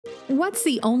What's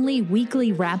the only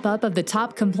weekly wrap-up of the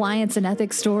top compliance and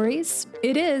ethics stories?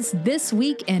 It is This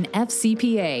Week in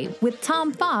FCPA with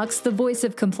Tom Fox, the voice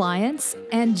of compliance,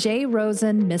 and Jay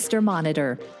Rosen, Mr.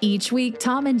 Monitor. Each week,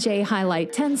 Tom and Jay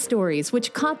highlight 10 stories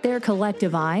which caught their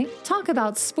collective eye, talk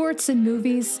about sports and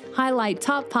movies, highlight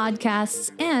top podcasts,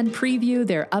 and preview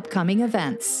their upcoming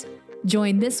events.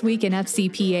 Join This Week in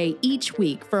FCPA each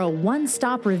week for a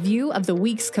one-stop review of the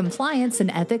week's compliance and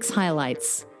ethics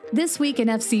highlights. This Week in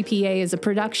FCPA is a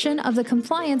production of the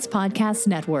Compliance Podcast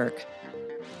Network.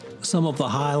 Some of the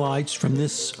highlights from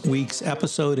this week's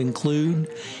episode include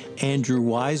Andrew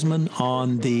Wiseman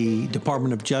on the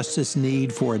Department of Justice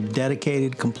need for a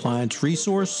dedicated compliance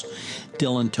resource,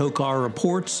 Dylan Tokar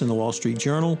reports in the Wall Street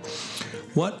Journal,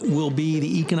 what will be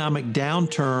the economic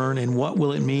downturn and what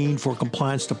will it mean for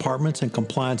compliance departments and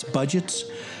compliance budgets,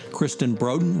 Kristen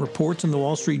Broden reports in the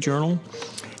Wall Street Journal,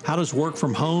 how does work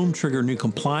from home trigger new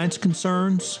compliance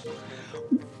concerns?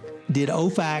 Did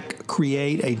OFAC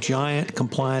create a giant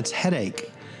compliance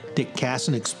headache? Dick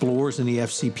Casson explores in the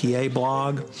FCPA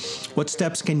blog. What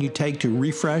steps can you take to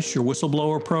refresh your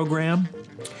whistleblower program?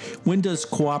 When does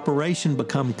cooperation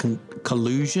become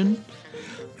collusion?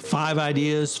 5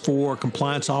 ideas for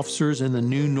compliance officers in the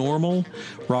new normal.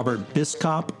 Robert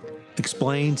Biscop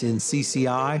explains in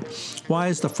CCI. Why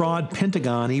is the fraud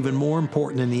pentagon even more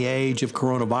important in the age of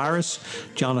coronavirus?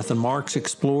 Jonathan Marks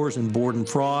explores in Board and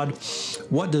Fraud.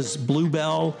 What does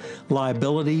Bluebell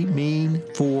liability mean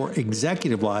for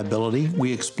executive liability?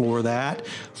 We explore that.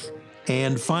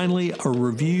 And finally, a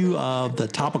review of the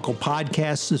topical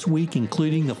podcasts this week,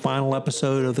 including the final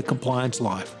episode of the Compliance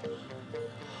Live.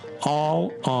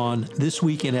 All on This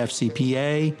Week in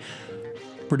FCPA,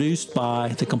 produced by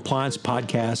the Compliance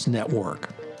Podcast Network.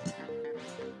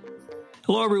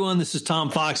 Hello, everyone. This is Tom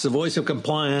Fox, the voice of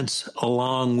compliance,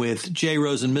 along with Jay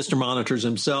Rosen, Mr. Monitors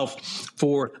himself,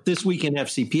 for This Week in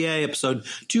FCPA, episode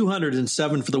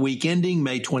 207 for the week ending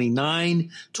May 29,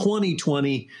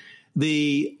 2020,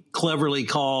 the cleverly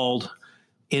called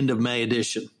End of May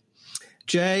edition.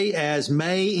 Jay, as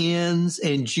May ends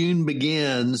and June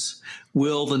begins,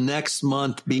 will the next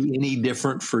month be any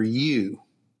different for you?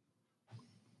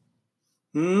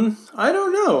 I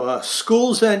don't know.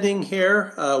 School's ending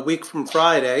here a week from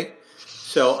Friday,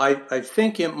 so I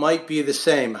think it might be the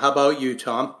same. How about you,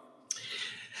 Tom?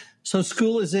 So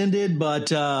school has ended, but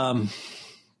it's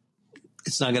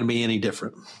not going to be any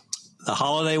different. The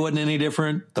holiday wasn't any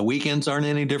different. The weekends aren't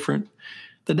any different.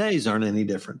 The days aren't any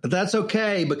different. But that's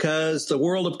okay because the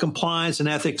world of compliance and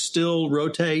ethics still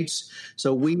rotates.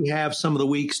 So we have some of the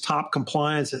week's top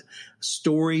compliance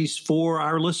stories for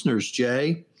our listeners,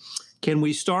 Jay. Can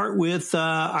we start with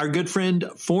our good friend,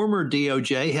 former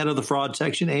DOJ, head of the fraud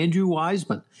section, Andrew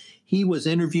Wiseman? He was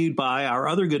interviewed by our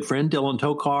other good friend, Dylan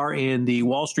Tokar, in the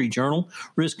Wall Street Journal,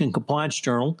 Risk and Compliance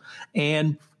Journal.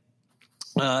 And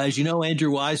as you know, Andrew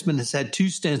Wiseman has had 2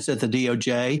 stints at the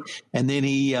DOJ, and then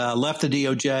he left the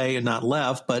DOJ, and not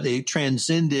left, but he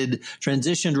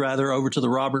transitioned over to the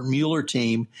Robert Mueller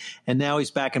team, and now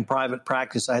he's back in private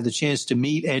practice. I had the chance to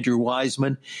meet Andrew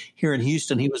Wiseman here in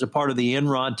Houston. He was a part of the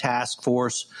Enron task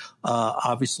force,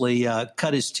 obviously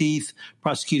cut his teeth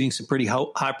prosecuting some pretty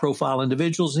high-profile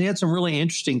individuals, and he had some really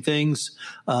interesting things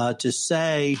to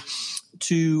say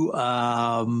to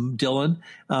Dylan.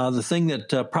 The thing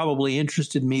that probably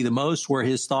interested me the most were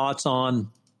his thoughts on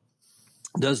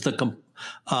does the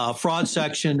fraud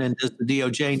section and does the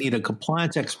DOJ need a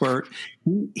compliance expert?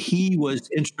 He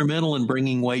was instrumental in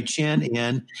bringing Wei Chen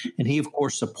in, and he, of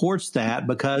course, supports that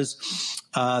because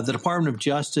the Department of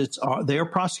Justice, they're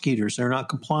prosecutors. They're not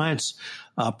compliance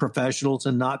professionals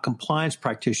and not compliance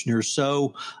practitioners.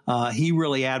 So he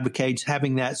really advocates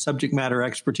having that subject matter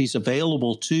expertise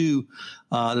available to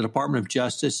the Department of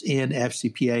Justice in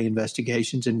FCPA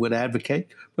investigations and would advocate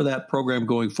for that program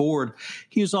going forward.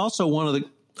 He was also one of the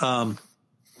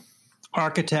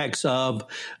architects of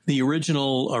the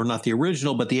original, or not the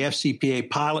original, but the FCPA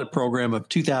pilot program of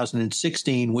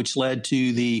 2016, which led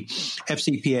to the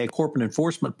FCPA corporate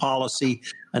enforcement policy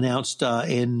announced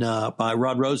by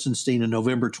Rod Rosenstein in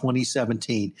November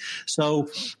 2017. So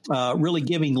really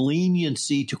giving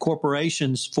leniency to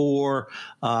corporations for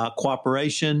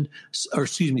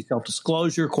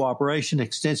self-disclosure, cooperation,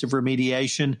 extensive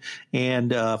remediation,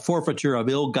 and forfeiture of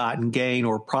ill-gotten gain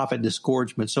or profit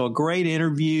disgorgement. So a great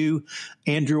interview.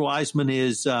 Andrew Wiseman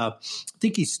is, I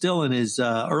think he's still in his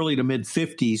early to mid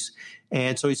 50s.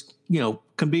 And so he's,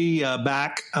 can be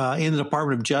back in the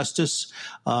Department of Justice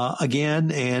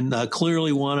again, and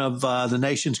clearly one of the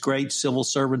nation's great civil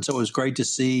servants. So it was great to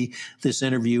see this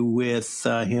interview with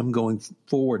him going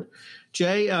forward.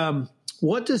 Jay,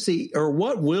 what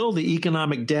will the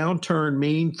economic downturn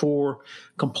mean for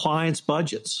compliance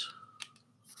budgets?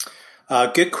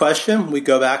 Good question. We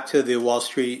go back to the Wall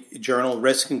Street Journal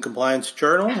Risk and Compliance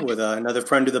Journal with another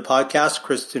friend of the podcast,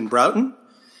 Kristen Broughton.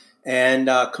 And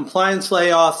compliance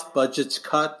layoff, budgets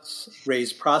cuts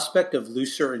raise prospect of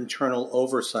looser internal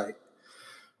oversight.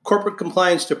 Corporate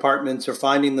compliance departments are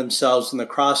finding themselves in the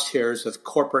crosshairs of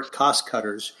corporate cost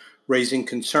cutters, raising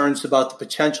concerns about the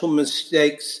potential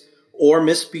mistakes or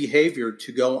misbehavior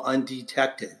to go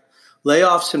undetected.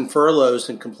 Layoffs and furloughs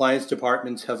in compliance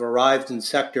departments have arrived in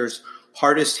sectors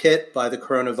hardest hit by the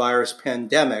coronavirus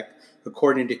pandemic,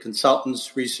 according to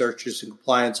consultants, researchers, and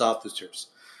compliance officers.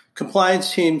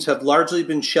 Compliance teams have largely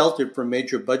been sheltered from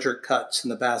major budget cuts in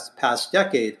the past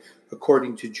decade,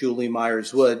 according to Julie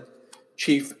Myers-Wood,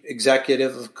 Chief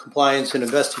Executive of compliance and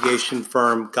investigation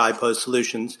firm Guidepost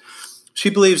Solutions. She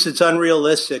believes it's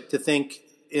unrealistic to think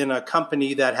in a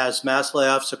company that has mass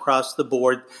layoffs across the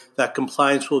board that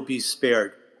compliance will be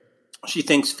spared. She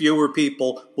thinks fewer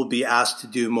people will be asked to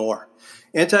do more.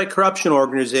 Anti-corruption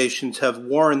organizations have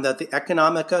warned that the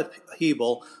economic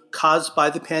upheaval caused by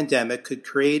the pandemic could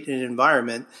create an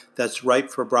environment that's ripe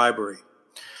for bribery.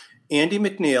 Andy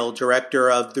McNeil, director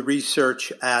of the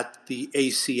research at the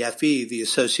ACFE, the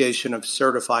Association of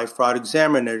Certified Fraud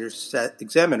Examiners,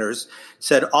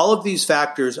 said all of these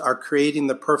factors are creating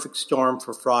the perfect storm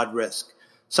for fraud risk.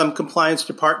 Some compliance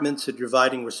departments are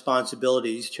dividing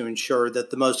responsibilities to ensure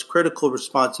that the most critical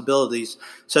responsibilities,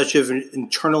 such as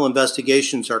internal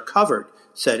investigations, are covered,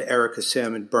 said Erica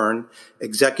Salmon Byrne,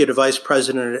 Executive Vice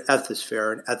President at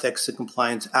Ethisphere, an ethics and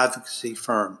compliance advocacy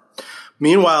firm.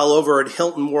 Meanwhile, over at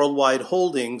Hilton Worldwide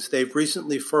Holdings, they've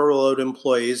recently furloughed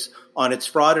employees on its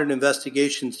fraud and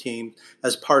investigations team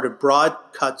as part of broad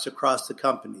cuts across the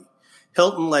company.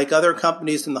 Hilton, like other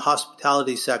companies in the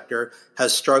hospitality sector,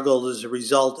 has struggled as a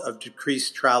result of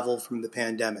decreased travel from the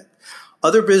pandemic.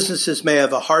 Other businesses may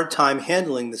have a hard time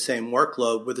handling the same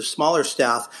workload with a smaller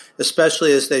staff,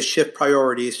 especially as they shift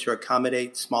priorities to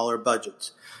accommodate smaller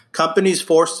budgets. Companies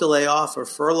forced to lay off or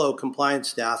furlough compliance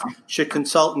staff should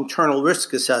consult internal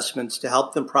risk assessments to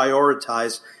help them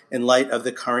prioritize in light of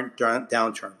the current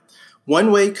downturn.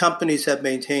 One way companies have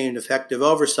maintained effective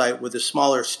oversight with a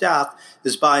smaller staff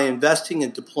is by investing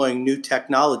and deploying new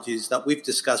technologies that we've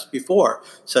discussed before,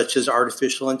 such as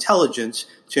artificial intelligence,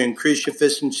 to increase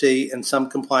efficiency in some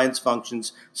compliance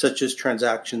functions, such as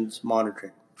transactions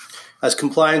monitoring. As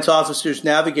compliance officers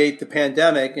navigate the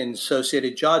pandemic and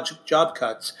associated job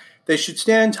cuts, they should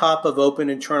stay on top of open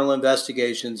internal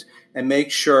investigations and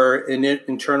make sure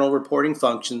internal reporting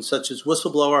functions such as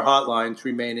whistleblower hotlines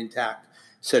remain intact,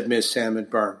 said Ms. Salmon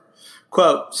Byrne.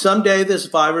 Quote, someday this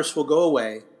virus will go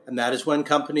away, and that is when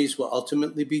companies will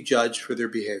ultimately be judged for their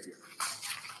behavior.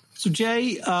 So,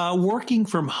 Jay, working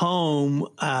from home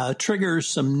triggers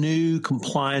some new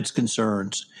compliance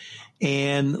concerns.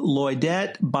 And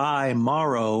Lloydette by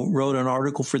Morrow wrote an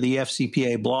article for the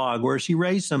FCPA blog where she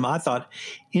raised some, I thought,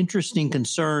 interesting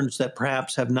concerns that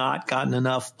perhaps have not gotten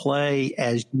enough play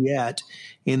as yet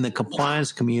in the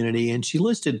compliance community. And she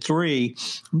listed three.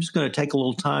 I'm just going to take a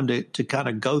little time to kind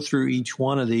of go through each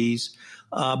one of these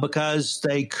because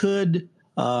they could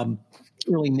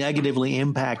really negatively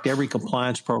impact every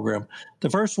compliance program.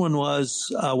 The first one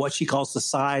was what she calls the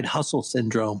side hustle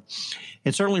syndrome.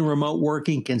 And certainly remote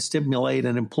working can stimulate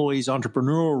an employee's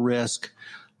entrepreneurial risk,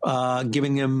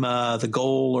 giving them the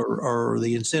goal or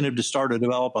the incentive to start or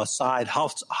develop a side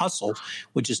hustle,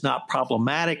 which is not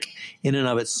problematic in and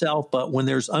of itself. But when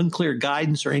there's unclear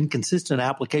guidance or inconsistent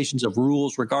applications of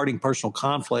rules regarding personal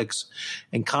conflicts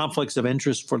and conflicts of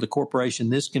interest for the corporation,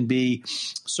 this can be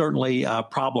certainly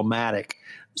problematic.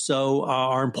 So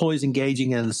our employees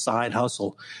engaging in a side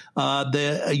hustle.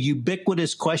 The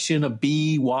ubiquitous question of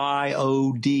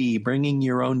BYOD, bringing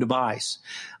your own device.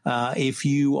 If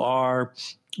you are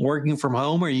working from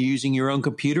home, are you using your own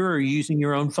computer or are you using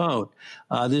your own phone?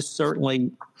 This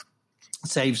certainly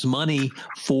saves money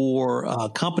for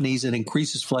companies and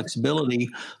increases flexibility.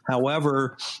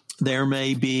 However, there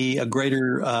may be a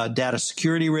greater data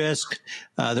security risk.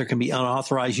 There can be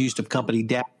unauthorized use of company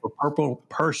data for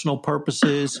personal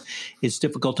purposes. It's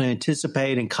difficult to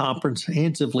anticipate and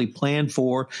comprehensively plan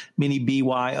for many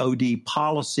BYOD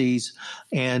policies.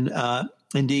 And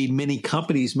indeed, many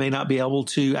companies may not be able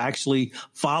to actually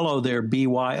follow their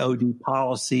BYOD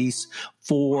policies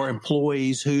for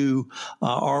employees who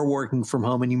are working from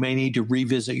home, and you may need to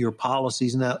revisit your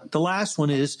policies. And the last one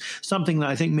is something that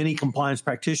I think many compliance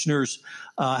practitioners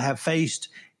have faced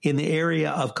in the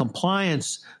area of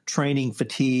compliance training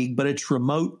fatigue, but it's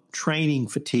remote training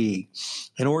fatigue.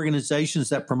 And organizations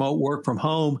that promote work from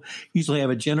home usually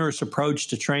have a generous approach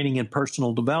to training and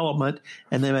personal development,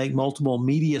 and they make multiple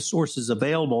media sources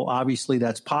available. Obviously,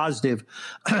 that's positive,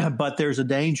 but there's a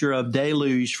danger of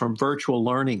deluge from virtual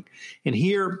learning. And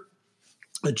here,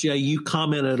 Jay, you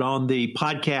commented on the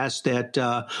podcast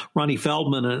that Ronnie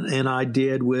Feldman and I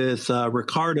did with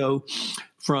Ricardo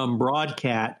from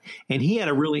Broadcat, and he had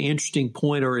a really interesting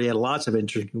point, or he had lots of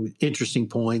interesting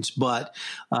points, but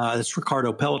it's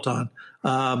Ricardo Peloton.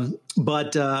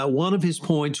 But one of his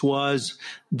points was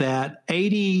that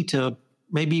 80 to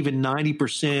maybe even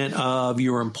 90% of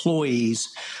your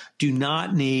employees do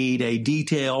not need a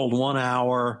detailed 1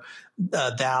 hour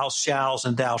thou shalls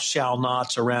and thou shall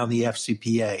nots around the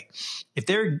FCPA. If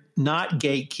they're not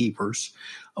gatekeepers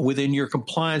within your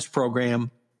compliance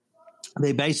program,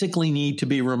 they basically need to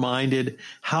be reminded,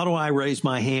 how do I raise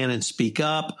my hand and speak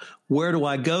up? Where do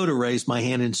I go to raise my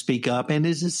hand and speak up? And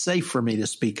is it safe for me to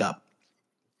speak up?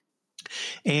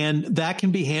 And that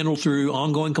can be handled through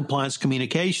ongoing compliance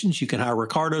communications. You can hire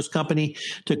Ricardo's company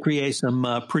to create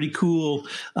some pretty cool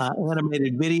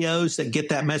animated videos that get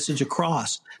that message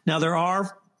across. Now, there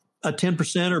are a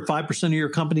 10% or 5% of your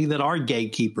company that are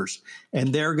gatekeepers,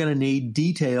 and they're going to need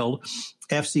detailed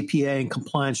FCPA and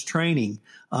compliance training.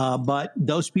 But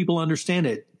those people understand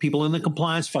it. People in the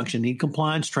compliance function need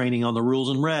compliance training on the rules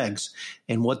and regs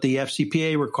and what the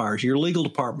FCPA requires. Your legal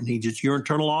department needs it. Your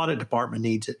internal audit department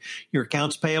needs it. Your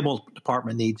accounts payable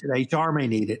department needs it. HR may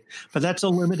need it. But that's a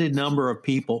limited number of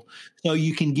people. So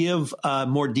you can give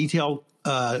more detailed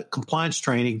compliance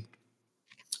training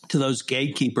to those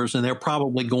gatekeepers, and they're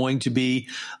probably going to be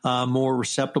more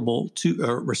receptive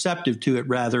to it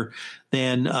rather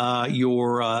than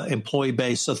your employee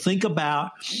base. So think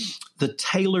about the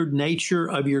tailored nature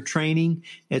of your training.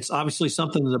 It's obviously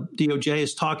something the DOJ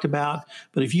has talked about,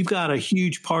 but if you've got a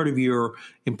huge part of your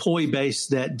employee base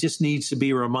that just needs to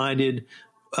be reminded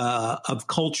of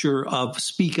culture, of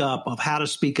speak up, of how to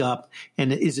speak up,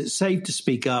 and is it safe to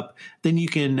speak up, then you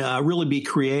can really be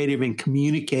creative in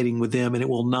communicating with them, and it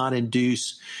will not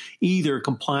induce either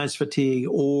compliance fatigue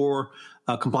or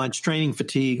compliance training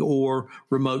fatigue or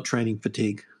remote training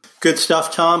fatigue. Good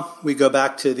stuff, Tom. We go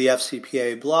back to the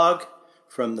FCPA blog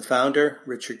from the founder,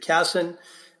 Richard Casson,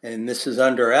 and this is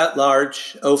under at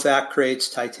large, OFAC creates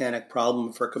titanic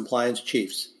problem for compliance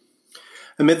chiefs.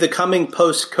 Amid the coming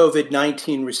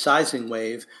post-COVID-19 resizing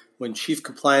wave, when chief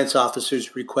compliance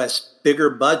officers request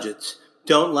bigger budgets,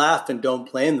 don't laugh and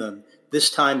don't blame them. This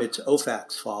time it's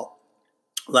OFAC's fault.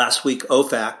 Last week,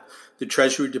 OFAC, the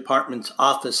Treasury Department's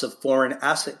Office of Foreign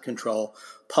Asset Control,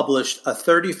 published a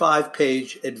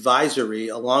 35-page advisory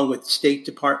along with State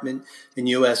Department and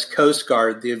U.S. Coast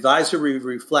Guard. The advisory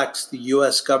reflects the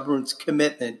U.S. government's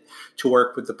commitment to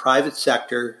work with the private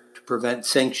sector to prevent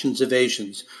sanctions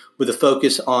evasions, with a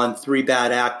focus on three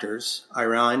bad actors,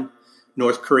 Iran,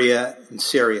 North Korea, and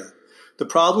Syria. The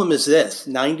problem is this: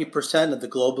 90% of the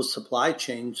global supply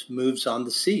chains moves on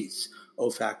the seas,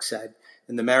 OFAC said.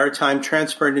 In the maritime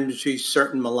transport industry,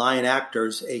 certain malign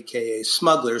actors, aka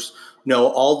smugglers, know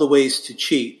all the ways to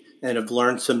cheat and have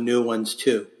learned some new ones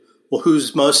too. Well,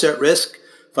 who's most at risk?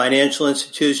 Financial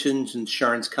institutions,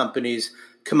 insurance companies,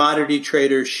 commodity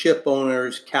traders, ship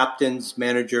owners, captains,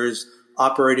 managers,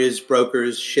 operators,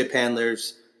 brokers, ship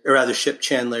chandlers.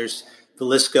 The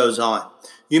list goes on.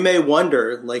 You may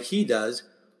wonder, like he does,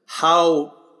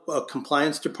 how a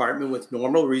compliance department with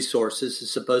normal resources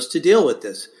is supposed to deal with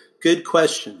this. Good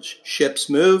questions. Ships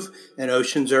move and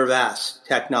oceans are vast.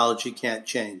 Technology can't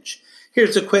change.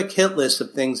 Here's a quick hit list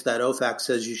of things that OFAC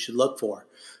says you should look for.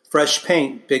 Fresh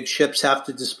paint. Big ships have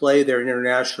to display their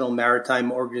International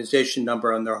Maritime Organization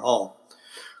number on their hull.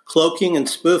 Cloaking and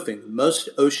spoofing. Most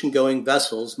ocean-going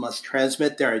vessels must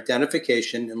transmit their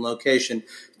identification and location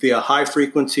via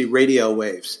high-frequency radio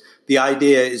waves. The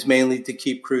idea is mainly to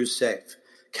keep crews safe.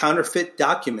 Counterfeit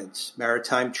documents.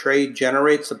 Maritime trade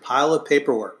generates a pile of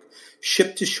paperwork.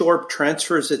 Ship-to-shore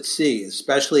transfers at sea,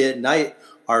 especially at night,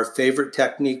 are a favorite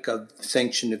technique of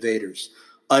sanction evaders.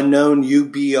 Unknown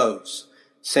UBOs.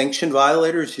 Sanction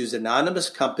violators use anonymous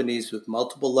companies with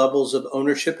multiple levels of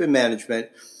ownership and management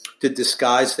to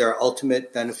disguise their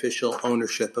ultimate beneficial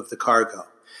ownership of the cargo.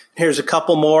 Here's a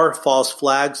couple more: false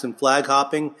flags and flag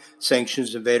hopping.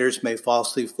 Sanctions evaders may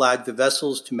falsely flag the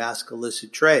vessels to mask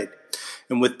illicit trade.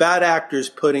 And with bad actors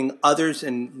putting others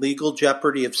in legal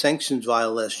jeopardy of sanctions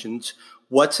violations,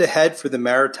 what's ahead for the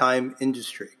maritime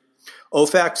industry?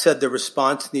 OFAC said the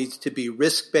response needs to be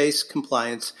risk-based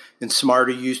compliance and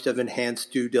smarter use of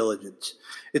enhanced due diligence.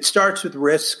 It starts with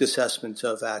risk assessments,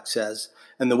 OFAC says,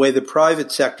 and the way the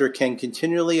private sector can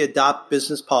continually adopt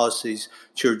business policies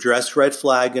to address red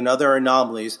flag and other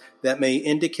anomalies that may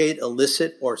indicate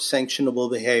illicit or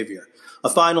sanctionable behavior. A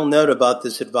final note about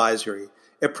this advisory.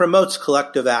 It promotes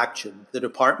collective action. The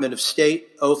Department of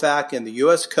State, OFAC, and the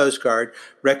U.S. Coast Guard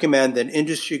recommend that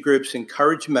industry groups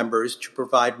encourage members to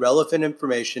provide relevant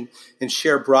information and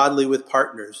share broadly with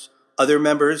partners, other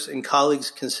members, and colleagues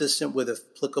consistent with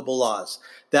applicable laws.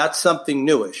 That's something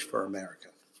newish for America.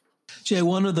 Jay,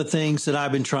 one of the things that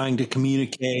I've been trying to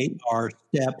communicate are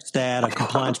steps that a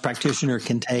compliance practitioner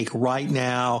can take right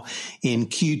now in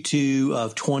Q2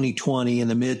 of 2020 in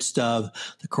the midst of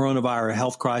the coronavirus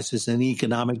health crisis and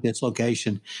economic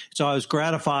dislocation. So I was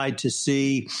gratified to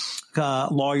see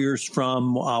lawyers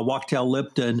from Wachtell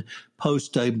Lipton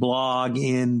post a blog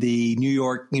in the New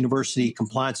York University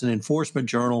Compliance and Enforcement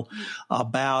Journal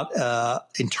about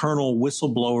internal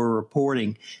whistleblower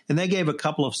reporting. And they gave a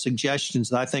couple of suggestions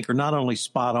that I think are not only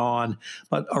spot on,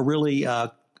 but are really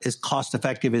as cost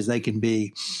effective as they can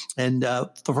be. And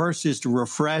the first is to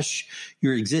refresh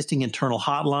your existing internal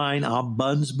hotline,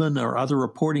 ombudsman, or other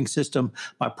reporting system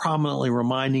by prominently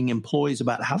reminding employees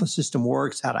about how the system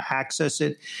works, how to access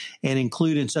it, and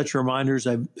include in such reminders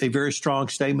a very strong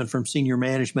statement from senior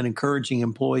management encouraging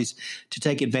employees to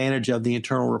take advantage of the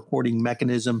internal reporting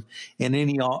mechanism and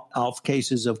any off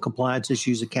cases of compliance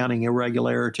issues, accounting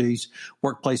irregularities,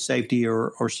 workplace safety,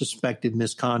 or suspected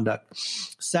misconduct.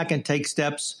 Second, take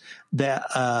steps to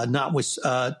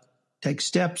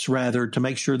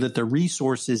make sure that the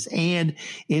resources and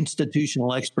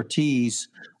institutional expertise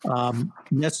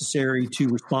necessary to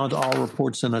respond to all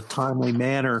reports in a timely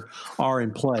manner are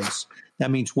in place. That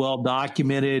means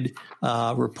well-documented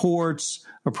reports,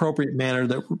 appropriate manner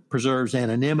that preserves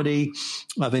anonymity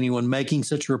of anyone making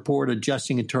such a report,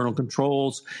 adjusting internal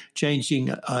controls,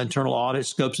 changing internal audit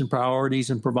scopes and priorities,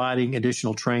 and providing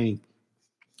additional training.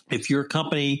 If your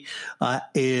company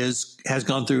has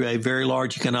gone through a very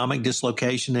large economic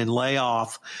dislocation and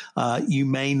layoff, you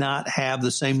may not have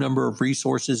the same number of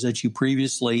resources that you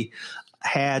previously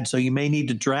had. So you may need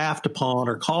to draft upon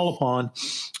or call upon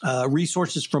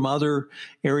resources from other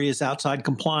areas outside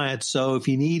compliance. So if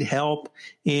you need help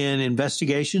in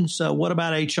investigations, what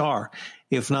about HR?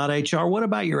 If not HR, what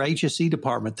about your HSE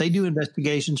department? They do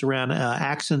investigations around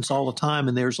accidents all the time,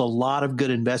 and there's a lot of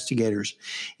good investigators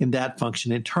in that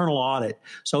function. Internal audit.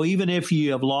 So even if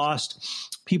you have lost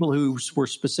people who were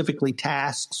specifically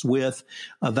tasked with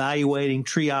evaluating,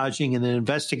 triaging, and then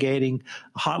investigating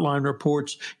hotline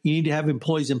reports, you need to have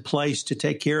employees in place to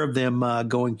take care of them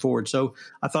going forward. So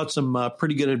I thought some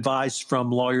pretty good advice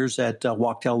from lawyers at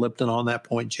Wachtell Lipton on that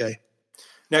point, Jay.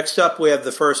 Next up, we have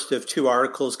the first of two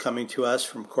articles coming to us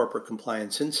from Corporate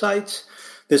Compliance Insights.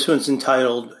 This one's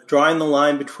entitled, Drawing the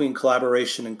Line Between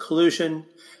Collaboration and Collusion,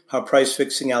 How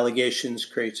Price-Fixing Allegations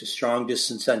Creates a Strong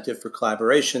Disincentive for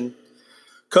Collaboration.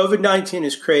 COVID-19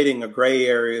 is creating a gray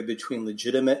area between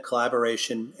legitimate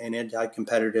collaboration and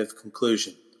anti-competitive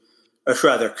collusion.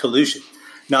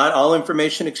 Not all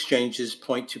information exchanges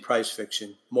point to price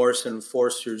fiction. Morrison &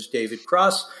 Foerster's David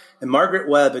Cross and Margaret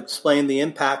Webb explain the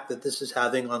impact that this is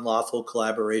having on lawful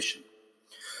collaboration.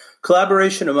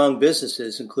 Collaboration among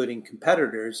businesses, including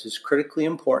competitors, is critically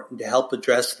important to help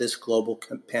address this global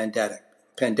pandemic.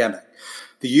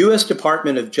 The U.S.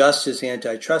 Department of Justice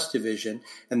Antitrust Division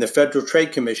and the Federal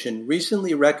Trade Commission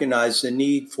recently recognized the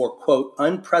need for, quote,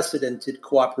 unprecedented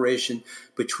cooperation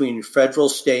between federal,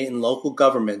 state, and local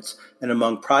governments and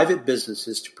among private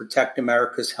businesses to protect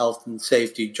America's health and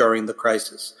safety during the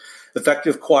crisis.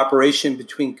 Effective cooperation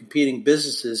between competing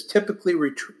businesses typically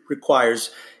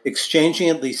requires exchanging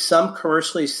at least some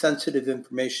commercially sensitive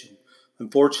information.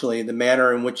 Unfortunately, the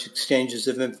manner in which exchanges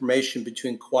of information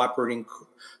between cooperating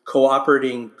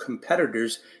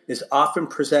competitors is often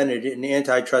presented in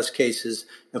antitrust cases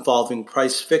involving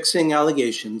price-fixing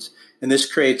allegations, and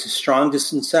this creates a strong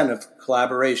disincentive for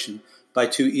collaboration by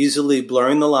too easily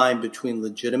blurring the line between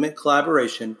legitimate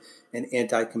collaboration and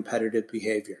anti-competitive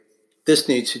behavior. This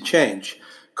needs to change.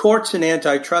 Courts and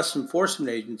antitrust enforcement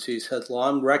agencies have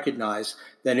long recognized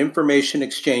that information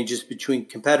exchanges between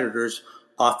competitors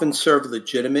often serve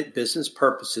legitimate business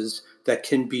purposes that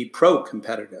can be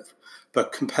pro-competitive.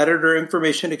 But competitor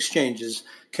information exchanges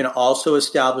can also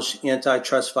establish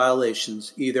antitrust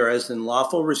violations, either as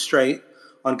unlawful restraint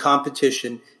on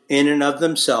competition in and of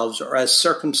themselves or as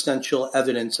circumstantial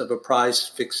evidence of a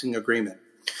price-fixing agreement.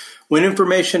 When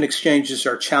information exchanges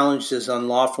are challenged as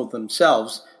unlawful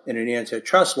themselves in an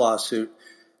antitrust lawsuit,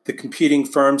 the competing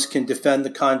firms can defend the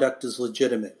conduct as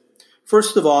legitimate.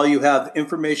 First of all, you have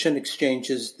information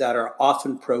exchanges that are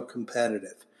often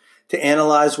pro-competitive. To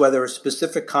analyze whether a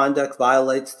specific conduct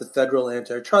violates the federal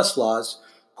antitrust laws,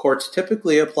 Courts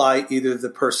typically apply either the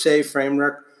per se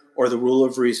framework or the rule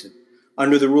of reason.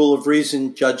 Under the rule of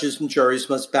reason, judges and juries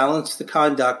must balance the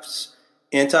conduct's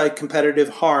anti-competitive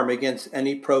harm against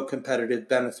any pro-competitive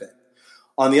benefit.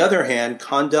 On the other hand,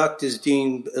 conduct is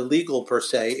deemed illegal per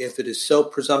se if it is so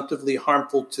presumptively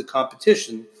harmful to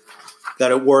competition that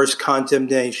it warrants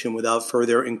condemnation without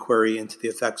further inquiry into the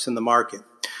effects in the market.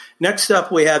 Next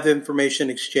up, we have information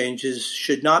exchanges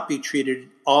should not be treated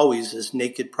always as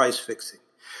naked price fixing.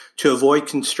 To avoid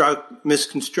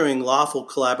misconstruing lawful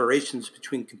collaborations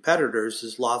between competitors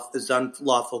as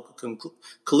unlawful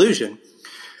collusion,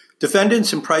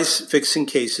 defendants in price-fixing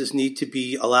cases need to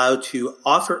be allowed to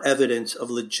offer evidence of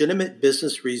legitimate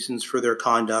business reasons for their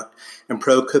conduct and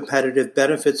pro-competitive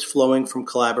benefits flowing from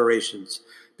collaborations.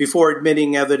 Before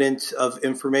admitting evidence of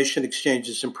information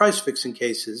exchanges in price-fixing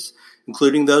cases,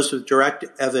 including those with direct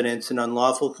evidence and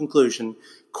unlawful conclusion,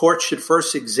 courts should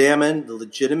first examine the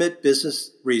legitimate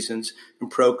business reasons and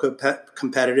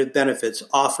pro-competitive benefits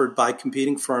offered by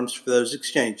competing firms for those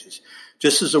exchanges,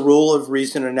 just as a rule of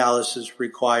reason analysis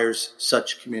requires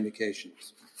such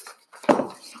communications.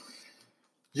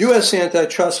 U.S.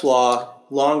 antitrust law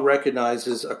long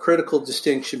recognizes a critical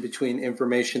distinction between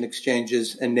information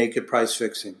exchanges and naked price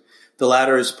fixing. The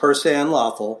latter is per se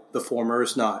unlawful, the former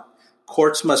is not.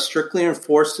 Courts must strictly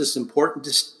enforce this important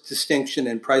distinction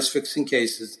in price-fixing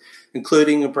cases,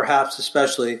 including and perhaps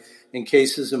especially in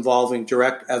cases involving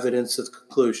direct evidence of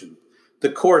conclusion. The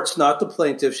courts, not the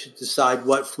plaintiffs, should decide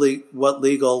what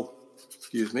legal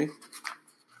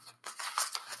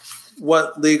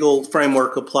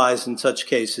framework applies in such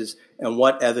cases and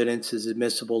what evidence is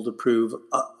admissible to prove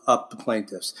up the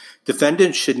plaintiffs.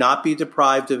 Defendants should not be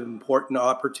deprived of important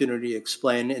opportunity to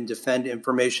explain and defend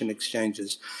information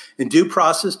exchanges. And due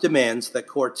process demands that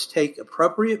courts take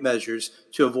appropriate measures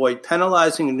to avoid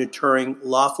penalizing and deterring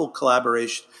lawful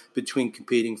collaboration between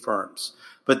competing firms.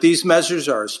 But these measures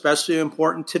are especially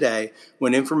important today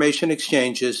when information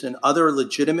exchanges and other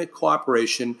legitimate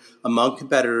cooperation among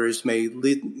competitors may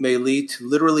lead to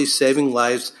literally saving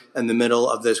lives in the middle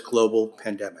of this global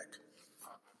pandemic.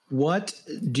 What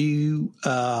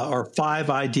are 5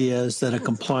 ideas that a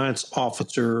compliance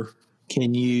officer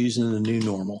can use in the new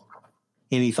normal?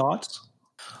 Any thoughts?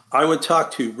 I would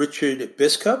talk to Richard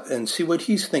Biskup and see what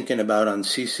he's thinking about on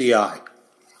CCI.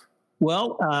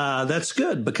 Well, that's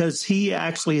good because he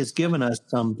actually has given us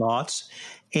some thoughts.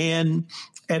 And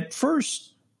at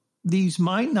first, these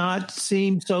might not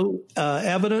seem so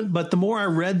evident, but the more I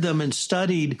read them and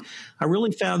studied, I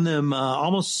really found them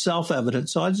almost self-evident.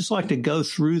 So I'd just like to go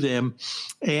through them.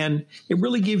 And it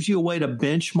really gives you a way to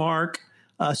benchmark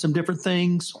some different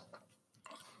things,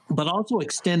 but also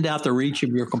extend out the reach of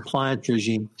your compliance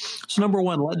regime. So number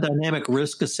 1, let dynamic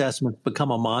risk assessments become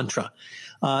a mantra.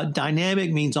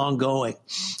 Dynamic means ongoing.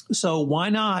 So why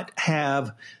not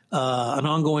have an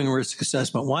ongoing risk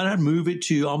assessment? Why not move it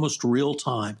to almost real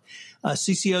time?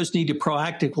 CCOs need to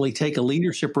proactively take a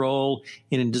leadership role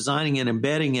in designing and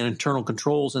embedding in internal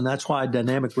controls, and that's why a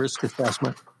dynamic risk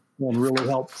assessment can really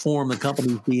help form the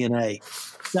company's DNA.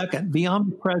 Second, be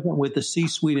omnipresent with the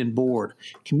C-suite and board.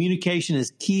 Communication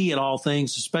is key in all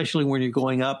things, especially when you're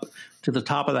going up to the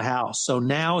top of the house. So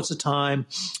now it's a time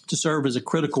to serve as a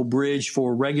critical bridge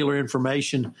for regular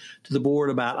information to the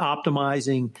board about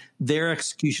optimizing their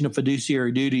execution of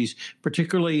fiduciary duties,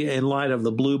 particularly in light of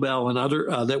the Bluebell and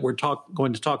other that we're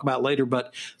going to talk about later,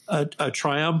 but a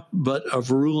triumph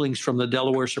of rulings from the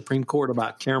Delaware Supreme Court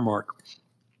about Caremark.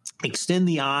 Extend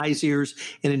the eyes, ears,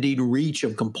 and indeed reach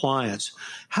of compliance.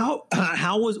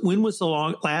 When was the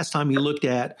last time you looked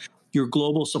at your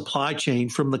global supply chain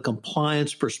from the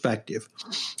compliance perspective?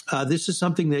 This is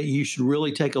something that you should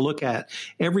really take a look at.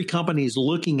 Every company is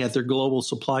looking at their global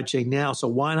supply chain now, so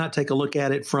why not take a look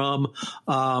at it from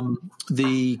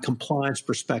the compliance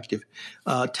perspective?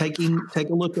 Take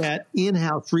a look at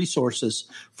in-house resources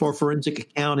for forensic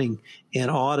accounting and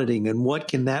auditing, and what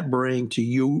can that bring to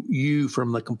you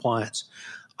from the compliance?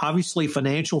 Obviously,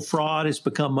 financial fraud has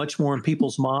become much more in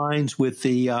people's minds with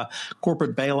the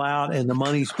corporate bailout and the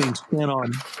money's being spent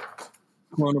on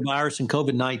coronavirus and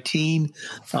COVID-19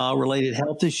 related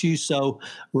health issues. So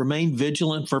remain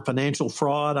vigilant for financial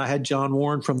fraud. I had John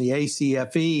Warren from the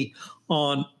ACFE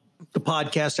on the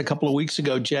podcast a couple of weeks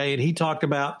ago, Jay, and he talked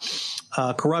about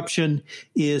corruption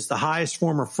is the highest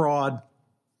form of fraud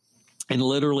in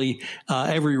literally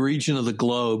every region of the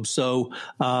globe. So,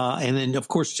 and then, of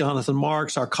course, Jonathan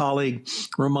Marks, our colleague,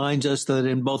 reminds us that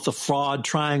in both the fraud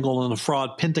triangle and the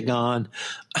fraud pentagon,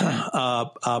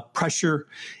 pressure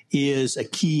is a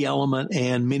key element,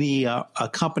 and many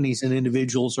companies and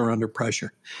individuals are under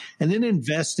pressure. And then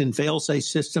invest in fail-safe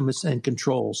systems and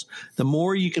controls. The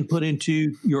more you can put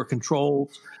into your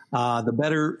controls, the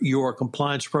better your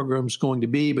compliance program is going to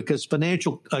be, because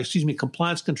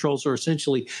compliance controls are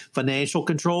essentially financial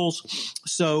controls.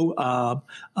 So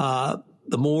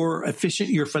the more efficient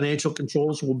your financial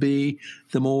controls will be,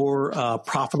 the more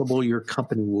profitable your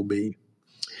company will be.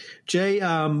 Jay,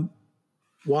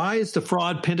 why is the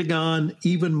fraud Pentagon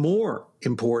even more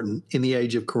important in the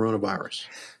age of coronavirus?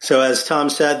 So as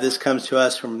Tom said, this comes to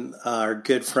us from our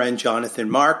good friend Jonathan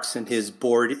Marks and his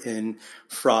Board in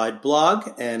Fraud blog.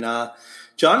 And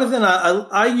Jonathan,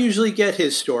 I usually get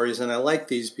his stories, and I like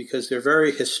these because they're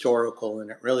very historical,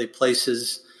 and it really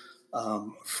places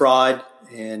fraud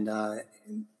and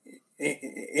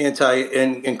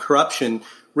and corruption,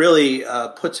 really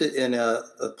puts it in a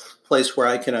place where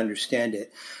I can understand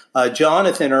it.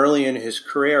 Jonathan, early in his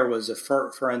career, was a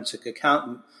forensic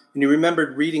accountant, and he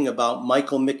remembered reading about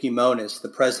Michael Mickey Monis, the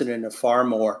president of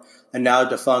Farmore, a now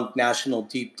defunct national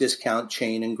deep discount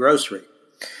chain and grocery.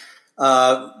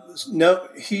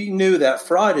 He knew that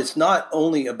fraud is not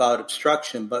only about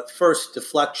obstruction, but first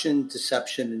deflection,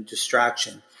 deception, and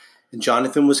distraction. And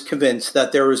Jonathan was convinced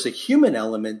that there was a human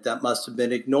element that must have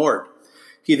been ignored.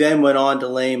 He then went on to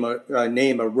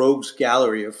name a rogues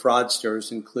gallery of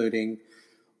fraudsters, including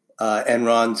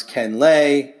Enron's Ken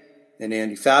Lay and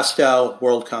Andy Fastow,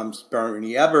 WorldCom's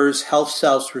Bernie Ebbers,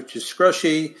 HealthSouth's Richard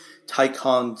Scrushy,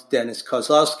 Tycon's Dennis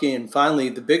Kozlowski, and finally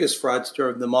the biggest fraudster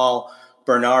of them all,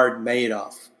 Bernard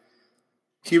Madoff.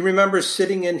 He remembers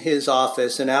sitting in his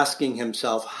office and asking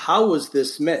himself, how was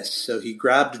this missed? So he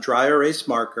grabbed a dry erase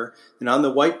marker, and on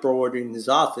the whiteboard in his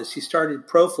office, he started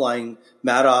profiling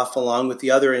Madoff along with the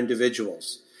other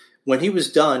individuals. When he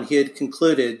was done, he had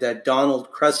concluded that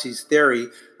Donald Cressy's theory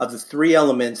of the three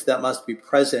elements that must be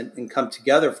present and come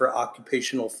together for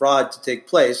occupational fraud to take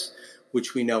place,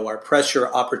 which we know are pressure,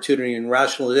 opportunity, and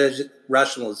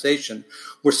rationalization,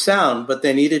 were sound, but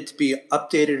they needed to be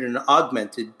updated and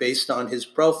augmented based on his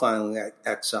profiling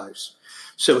exercise.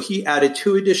 So he added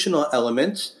two additional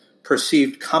elements,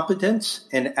 perceived competence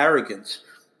and arrogance,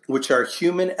 which are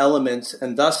human elements,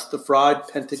 and thus the fraud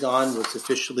Pentagon was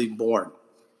officially born.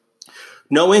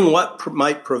 Knowing what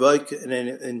might provoke an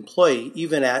employee,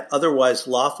 even at otherwise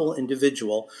lawful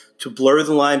individual, to blur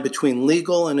the line between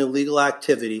legal and illegal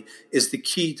activity is the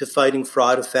key to fighting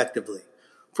fraud effectively.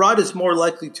 Fraud is more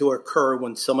likely to occur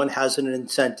when someone has an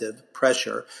incentive,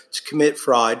 pressure, to commit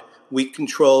fraud, weak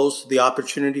controls, the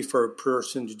opportunity for a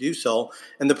person to do so,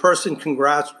 and the person can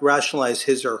rationalize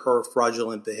his or her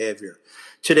fraudulent behavior.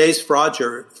 Today's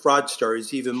fraudster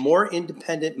is even more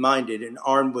independent-minded and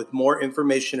armed with more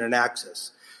information and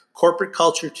access. Corporate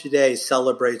culture today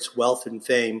celebrates wealth and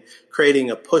fame,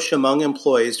 creating a push among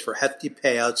employees for hefty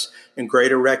payouts and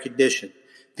greater recognition.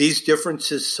 These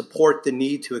differences support the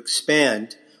need to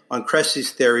expand on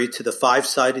Cressy's theory to the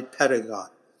five-sided Pentagon.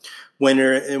 When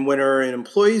an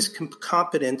employee's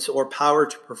competence or power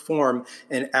to perform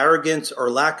and arrogance or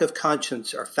lack of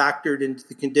conscience are factored into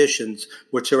the conditions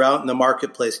which are out in the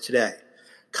marketplace today.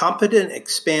 Competent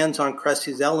expands on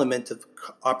Cressy's element of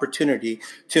opportunity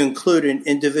to include an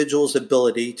individual's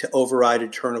ability to override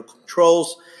internal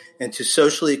controls and to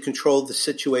socially control the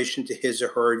situation to his or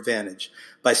her advantage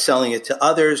by selling it to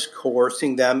others,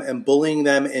 coercing them, and bullying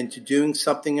them into doing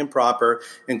something improper,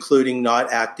 including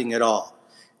not acting at all.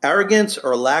 Arrogance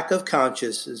or lack of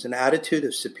conscience is an attitude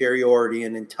of superiority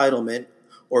and entitlement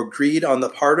or greed on the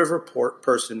part of a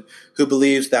person who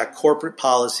believes that corporate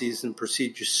policies and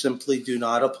procedures simply do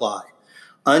not apply.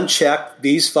 Unchecked,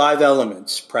 these five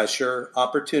elements, pressure,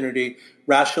 opportunity,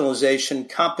 rationalization,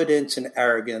 competence, and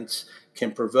arrogance,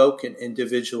 can provoke an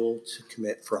individual to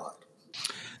commit fraud.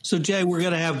 So, Jay, we're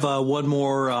going to have one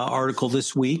more article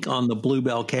this week on the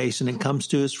Bluebell case, and it comes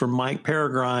to us from Mike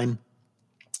Peregrine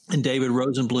and David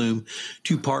Rosenblum,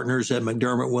 two partners at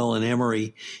McDermott, Will &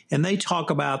 Emery. And they talk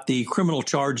about the criminal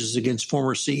charges against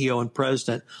former CEO and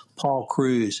president Paul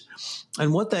Kruse.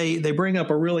 And what they bring up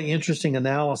a really interesting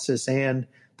analysis, and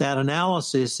that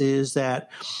analysis is that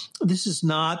this is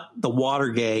not the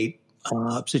Watergate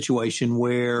situation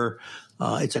where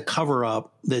it's a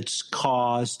cover-up that's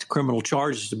caused criminal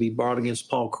charges to be brought against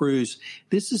Paul Kruse.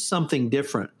 This is something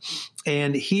different.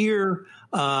 And here,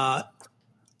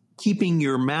 keeping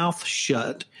your mouth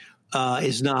shut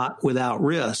is not without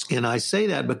risk. And I say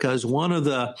that because one of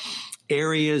the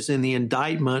areas in the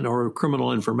indictment or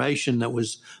criminal information that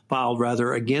was filed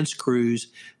rather against Kruse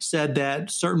said that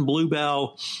certain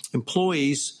Bluebell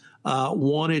employees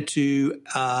wanted to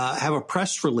have a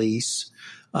press release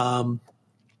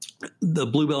the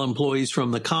Bluebell employees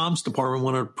from the comms department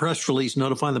wanted a press release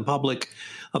notifying the public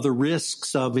of the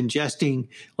risks of ingesting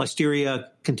listeria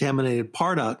contaminated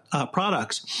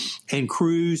products, and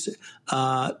crews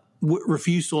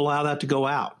refused to allow that to go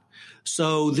out.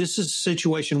 So this is a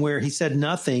situation where he said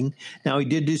nothing. Now, he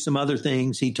did do some other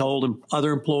things. He told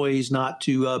other employees not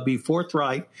to be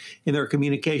forthright in their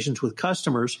communications with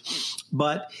customers,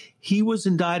 but he was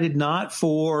indicted not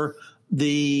for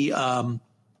the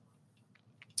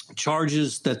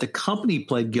charges that the company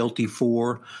pled guilty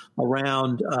for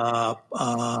around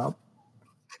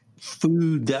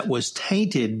food that was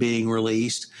tainted being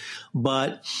released,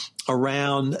 but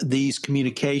around these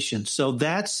communications. So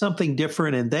that's something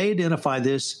different, and they identify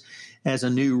this as a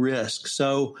new risk.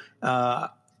 So I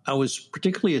was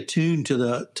particularly attuned to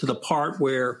the part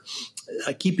where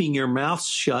keeping your mouth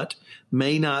shut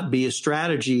may not be a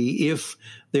strategy if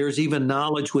there's even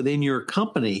knowledge within your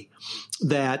company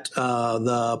that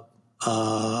the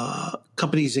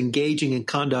company's engaging in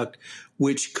conduct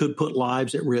which could put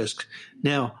lives at risk.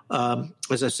 Now,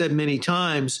 as I said many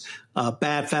times,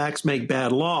 bad facts make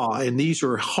bad law, and these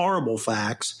are horrible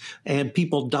facts, and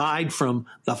people died from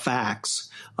the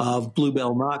facts of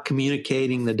Bluebell not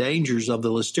communicating the dangers of the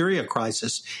listeria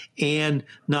crisis and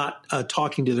not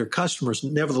talking to their customers.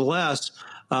 Nevertheless,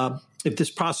 if this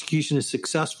prosecution is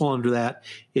successful under that,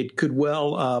 it could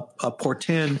well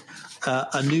portend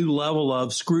a new level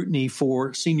of scrutiny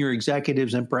for senior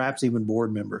executives and perhaps even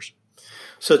board members.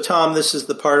 So, Tom, this is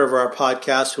the part of our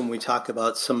podcast when we talk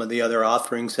about some of the other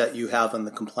offerings that you have on the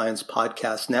Compliance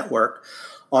Podcast Network.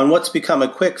 On what's become a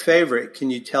quick favorite, can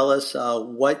you tell us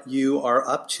what you are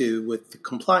up to with the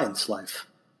Compliance Life?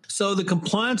 So the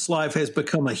Compliance Life has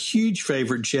become a huge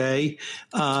favorite, Jay.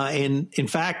 And in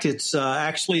fact, it's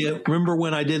actually, remember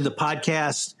when I did the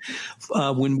podcast,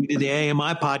 when we did the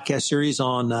AMI podcast series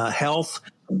on health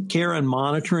care and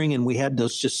monitoring, and we had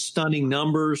those just stunning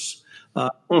numbers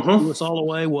us all the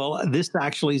way? Well, this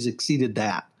actually has exceeded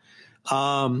that.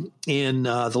 In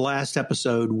the last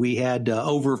episode, we had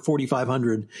over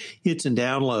 4,500 hits and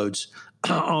downloads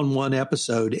on one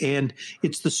episode. And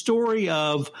it's the story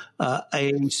of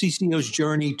a CCO's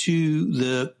journey to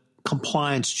the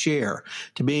compliance chair,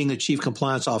 to being the chief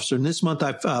compliance officer. And this month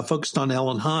I've focused on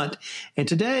Ellen Hunt. And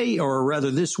today, or rather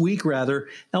this week,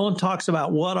 Ellen talks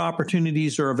about what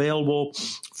opportunities are available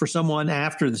for someone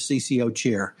after the CCO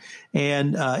chair.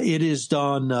 And it is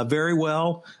done very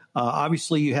well.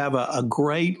 Obviously, you have a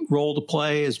great role to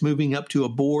play as moving up to a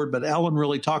board, but Ellen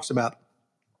really talks about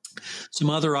some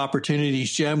other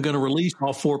opportunities. Jay, I'm going to release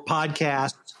all 4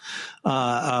 podcasts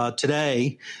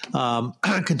today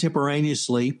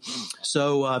contemporaneously.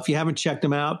 So if you haven't checked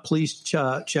them out, please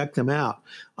check them out.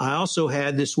 I also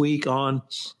had this week on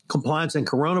compliance and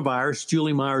coronavirus,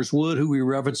 Julie Myers-Wood, who we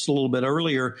referenced a little bit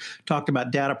earlier, talked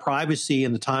about data privacy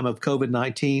in the time of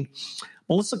COVID-19.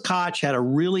 Melissa Koch had a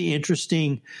really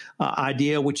interesting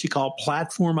idea, which she called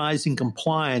platformizing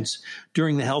compliance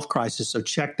during the health crisis. So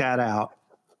check that out.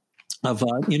 I've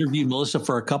interviewed Melissa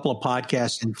for a couple of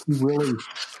podcasts, and she really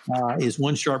is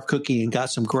one sharp cookie and got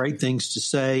some great things to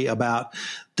say about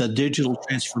the digital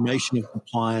transformation of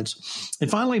compliance.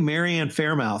 And finally, Marianne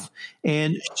Fairmouth,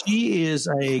 and she is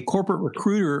a corporate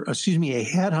recruiter, a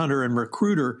headhunter and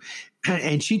recruiter,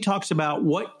 and she talks about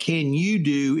what can you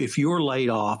do if you're laid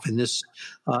off in this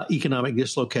economic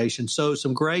dislocation. So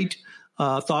some great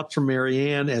thoughts from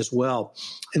Marianne as well.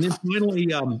 And then finally,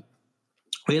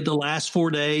 we had the last 4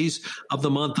 days of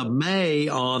the month of May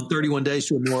on 31 Days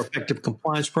to a More Effective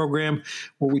Compliance Program,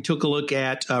 where we took a look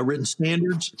at written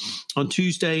standards. On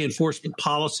Tuesday, enforcement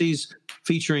policies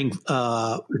featuring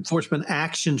enforcement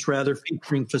actions,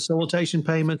 featuring facilitation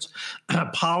payments,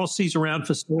 policies around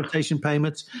facilitation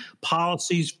payments,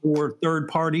 policies for third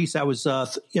parties. That was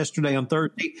yesterday on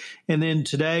Thursday. And then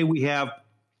today we have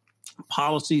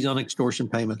policies on extortion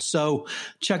payments. So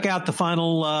check out the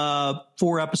final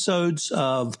 4 episodes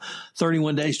of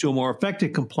 31 Days to a More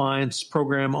Effective Compliance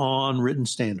Program on written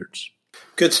standards.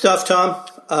 Good stuff,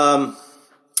 Tom.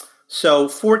 So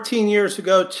 14 years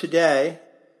ago today,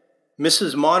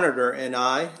 Mrs. Monitor and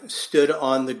I stood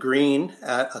on the green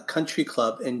at a country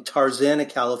club in Tarzana,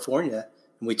 California,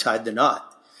 and we tied the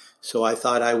knot. So I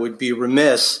thought I would be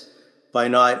remiss by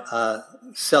not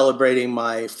celebrating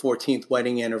my 14th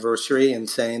wedding anniversary and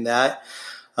saying that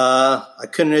I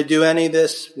couldn't do any of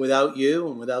this without you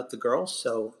and without the girls.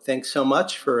 So thanks so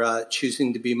much for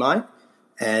choosing to be mine.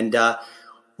 And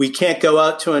we can't go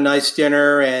out to a nice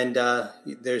dinner, and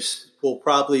will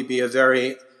probably be a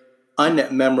very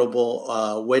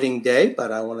unmemorable wedding day,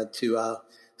 but I wanted to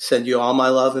send you all my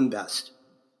love and best.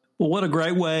 Well, what a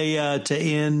great way to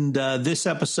end this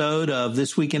episode of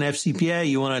This Week in FCPA.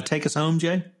 You want to take us home,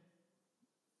 Jay?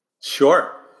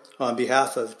 Sure. On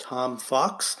behalf of Tom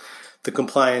Fox, the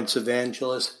compliance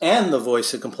evangelist and the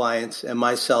voice of compliance, and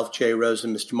myself, Jay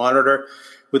Rosen, Mr. Monitor,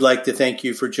 would like to thank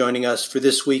you for joining us for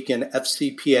This Week in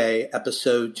FCPA,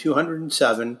 episode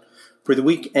 207, for the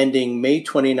week ending May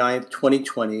 29th,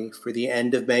 2020, for the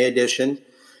end of May edition.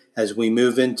 As we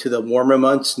move into the warmer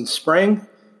months in spring,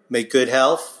 may good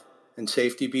health and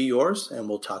safety be yours, and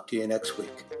we'll talk to you next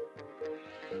week.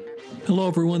 Hello,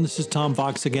 everyone. This is Tom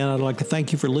Fox again. I'd like to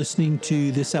thank you for listening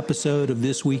to this episode of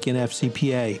This Week in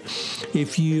FCPA.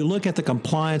 If you look at the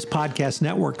Compliance Podcast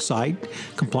Network site,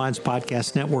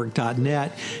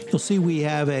 compliancepodcastnetwork.net, you'll see we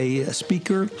have a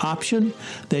speaker option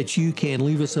that you can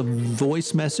leave us a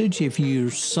voice message if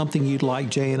you're something you'd like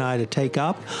Jay and I to take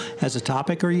up as a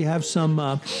topic, or you have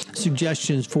some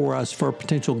suggestions for us for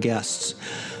potential guests.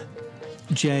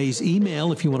 Jay's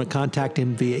email, if you want to contact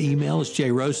him via email, is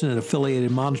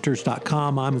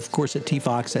jrosen@affiliatedmonitors.com. I'm, of course, at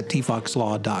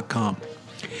tfox@tfoxlaw.com.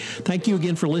 Thank you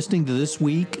again for listening to this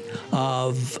week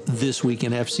of This Week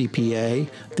in FCPA,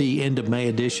 the end of May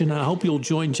edition. I hope you'll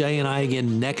join Jay and I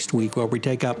again next week where we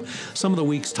take up some of the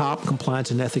week's top compliance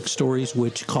and ethics stories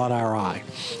which caught our eye.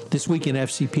 This Week in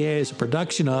FCPA is a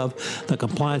production of the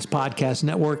Compliance Podcast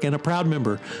Network and a proud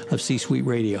member of C-Suite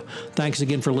Radio. Thanks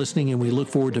again for listening, and we look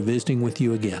forward to visiting with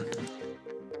you again.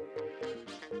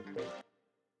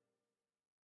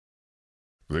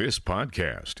 This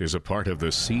podcast is a part of the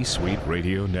C-Suite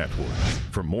Radio Network.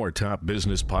 For more top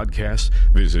business podcasts,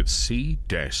 visit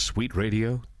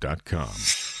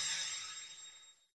c-suiteradio.com.